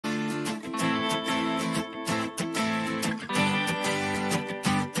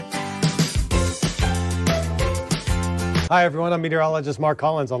Hi, everyone. I'm meteorologist Mark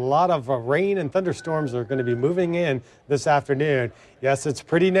Collins. A lot of rain and thunderstorms are going to be moving in this afternoon. Yes, it's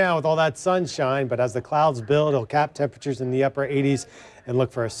pretty now with all that sunshine, but as the clouds build, it'll cap temperatures in the upper 80s and look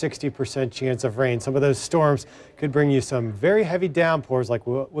for a 60% chance of rain. Some of those storms could bring you some very heavy downpours like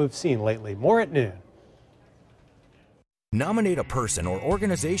what we've seen lately. More at noon. Nominate a person or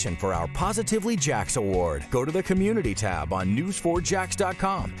organization for our Positively Jax Award. Go to the Community tab on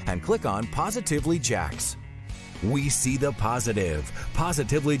news4jax.com and click on Positively Jax. We see the positive.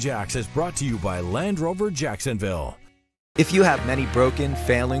 Positively Jax is brought to you by Land Rover Jacksonville. If you have many broken,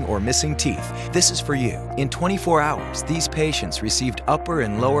 failing, or missing teeth, this is for you. In 24 hours, these patients received upper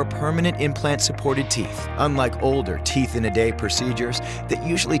and lower permanent implant-supported teeth. Unlike older teeth-in-a-day procedures that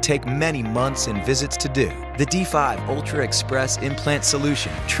usually take many months and visits to do, the D5 Ultra Express Implant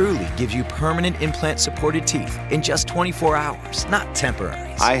Solution truly gives you permanent implant-supported teeth in just 24 hours, not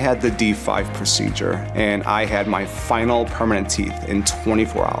temporaries. I had the D5 procedure, and I had my final permanent teeth in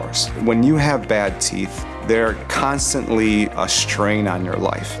 24 hours. When you have bad teeth, they're constantly a strain on your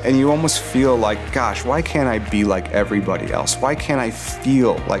life. And you almost feel like, gosh, why can't I be like everybody else? Why can't I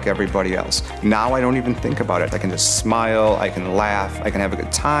feel like everybody else? Now I don't even think about it. I can just smile, I can laugh, I can have a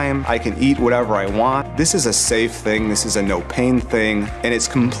good time, I can eat whatever I want. This is a safe thing, this is a no pain thing, and it's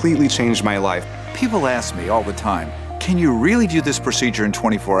completely changed my life. People ask me all the time, can you really do this procedure in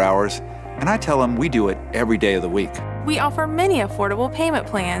 24 hours? And I tell them we do it every day of the week. We offer many affordable payment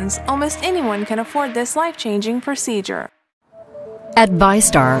plans. Almost anyone can afford this life-changing procedure. At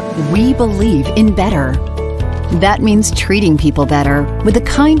ViStar, we believe in better. That means treating people better with the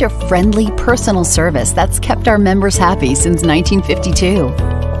kind of friendly, personal service that's kept our members happy since 1952.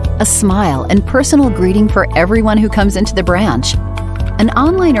 A smile and personal greeting for everyone who comes into the branch. An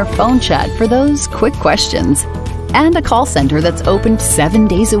online or phone chat for those quick questions. And a call center that's open 7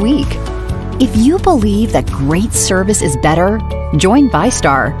 days a week. If you believe that great service is better, join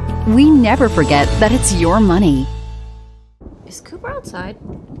ViStar. We never forget that it's your money. Is Cooper outside?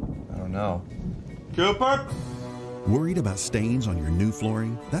 I don't know. Cooper? Worried about stains on your new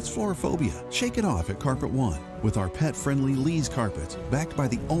flooring? That's Floorophobia. Shake it off at Carpet One with our pet-friendly Lee's carpets, backed by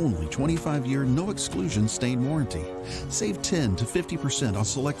the only 25-year no-exclusion stain warranty. Save 10 to 50% on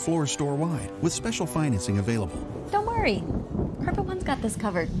select floors store-wide with special financing available. Don't worry. Carpet One's got this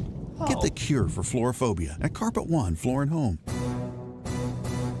covered. Get the cure for Floorophobia at Carpet One Floor and Home.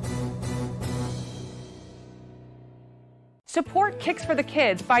 Support Kicks for the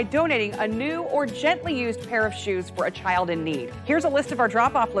Kids by donating a new or gently used pair of shoes for a child in need. Here's a list of our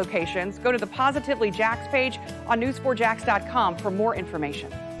drop-off locations. Go to the Positively Jax page on news4jax.com for more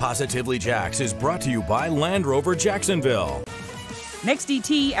information. Positively Jax is brought to you by Land Rover Jacksonville. Next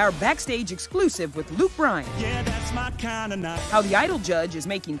DT, our backstage exclusive with Luke Bryan. Yeah, that's my kind of night. How the Idol judge is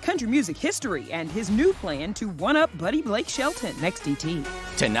making country music history and his new plan to one-up Buddy Blake Shelton. Next DT.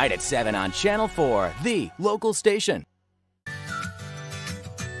 Tonight at 7 on Channel 4, the local station.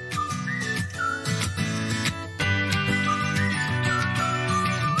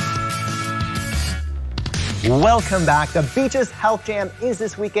 Welcome back. The Beaches Health Jam is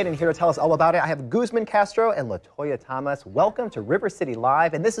this weekend, and here to tell us all about it, I have Guzman Castro and LaToya Thomas. Welcome to River City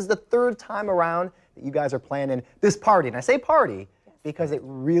Live, and this is the third time around that you guys are planning this party. And I say party because it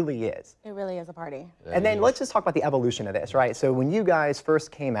really is. It really is a party. And then let's just talk about the evolution of this, right? So when you guys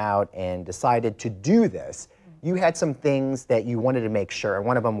first came out and decided to do this, you had some things that you wanted to make sure, and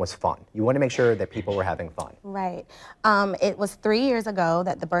one of them was fun. You wanted to make sure that people were having fun. Right. It was 3 years ago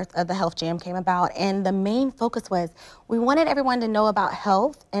that the birth of the Health Jam came about, and the main focus was we wanted everyone to know about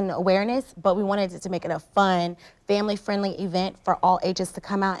health and awareness, but we wanted it to make it a fun, family-friendly event for all ages to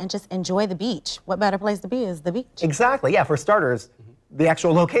come out and just enjoy the beach. What better place to be is the beach? Exactly, yeah, for starters, the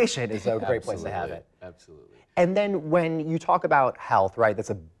actual location is a great place to have it. Absolutely. And then when you talk about health, right, that's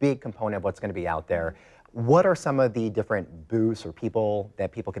a big component of what's going to be out there. What are some of the different booths or people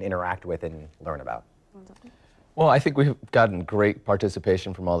that people can interact with and learn about? Well, I think we've gotten great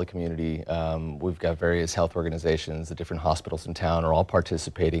participation from all the community. We've got various health organizations, the different hospitals in town are all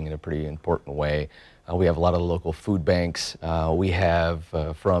participating in a pretty important way. We have a lot of local food banks. We have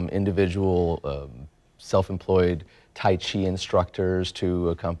from individual self-employed Tai Chi instructors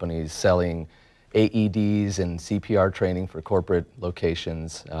to companies selling AEDs and CPR training for corporate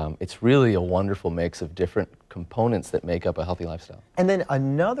locations. It's really a wonderful mix of different components that make up a healthy lifestyle. And then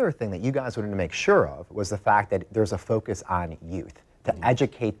another thing that you guys wanted to make sure of was the fact that there's a focus on youth, to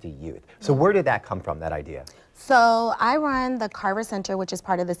educate the youth. So where did that come from, that idea? So I run the Carver Center, which is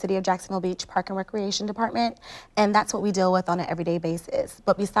part of the City of Jacksonville Beach Park and Recreation Department, and that's what we deal with on an everyday basis.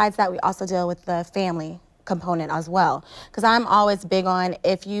 But besides that, we also deal with the family component as well. Because I'm always big on,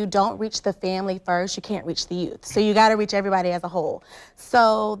 if you don't reach the family first, you can't reach the youth. So you got to reach everybody as a whole.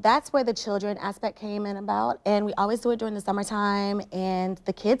 So that's where the children aspect came in about. And we always do it during the summertime, and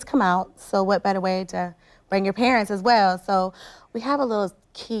the kids come out. So what better way to bring your parents as well? So we have a little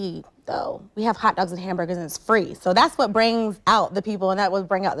key, though. We have hot dogs and hamburgers, and it's free. So that's what brings out the people, and that will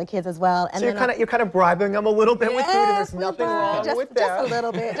bring out the kids as well. And so you're kind of bribing them a little bit with food, and there's nothing wrong with that. Just a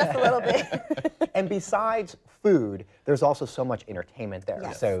little bit, just a little bit. And besides food, there's also so much entertainment there.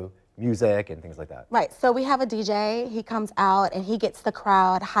 Yes. So music and things like that. Right, so we have a DJ, he comes out and he gets the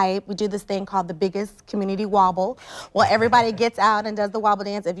crowd hype. We do this thing called the biggest community wobble. Well, everybody gets out and does the wobble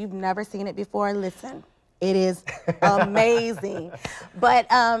dance. If you've never seen it before, listen. It is amazing. But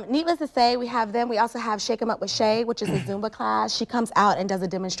needless to say, we have them. We also have Shake 'em Up with Shay, which is a Zumba class. She comes out and does a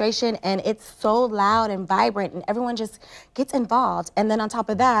demonstration, and it's so loud and vibrant, and everyone just gets involved. And then on top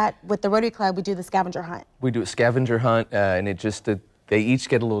of that, with the Rotary Club, we do the scavenger hunt. We do a scavenger hunt, and it just, they each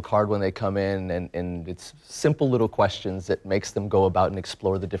get a little card when they come in, and it's simple little questions that makes them go about and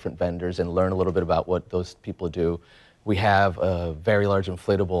explore the different vendors and learn a little bit about what those people do. We have a very large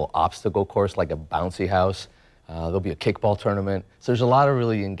inflatable obstacle course, like a bouncy house. There'll be a kickball tournament. So there's a lot of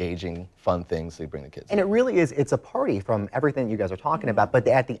really engaging, fun things they bring the kids. And it really is, it's a party from everything you guys are talking about, but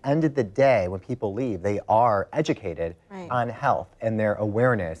at the end of the day, when people leave, they are educated on health, and their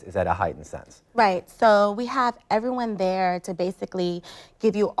awareness is at a heightened sense. Right, so we have everyone there to basically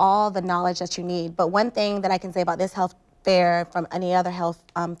give you all the knowledge that you need. But one thing that I can say about this health fair from any other health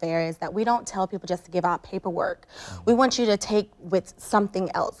fair is that we don't tell people just to give out paperwork. We want you to take with something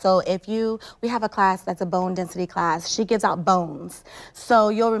else. So if we have a class that's a bone density class. She gives out bones. So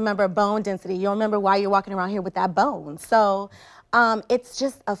you'll remember bone density. You'll remember why you're walking around here with that bone. So it's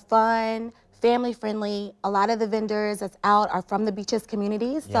just a fun, family-friendly. A lot of the vendors that's out are from the Beaches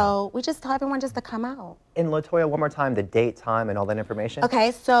communities. So we just tell everyone just to come out. And LaToya, one more time, the date, time, and all that information.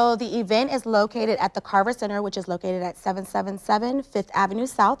 Okay, so the event is located at the Carver Center, which is located at 777 5th Avenue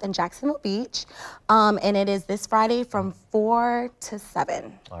South in Jacksonville Beach. And it is this Friday from 4 to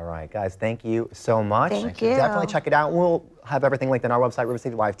 7. All right, guys, thank you so much. Thank you. Definitely check it out. We'll have everything linked on our website,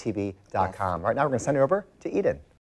 rivercitylivetv.com. Right now, we're going to send it over to Eden.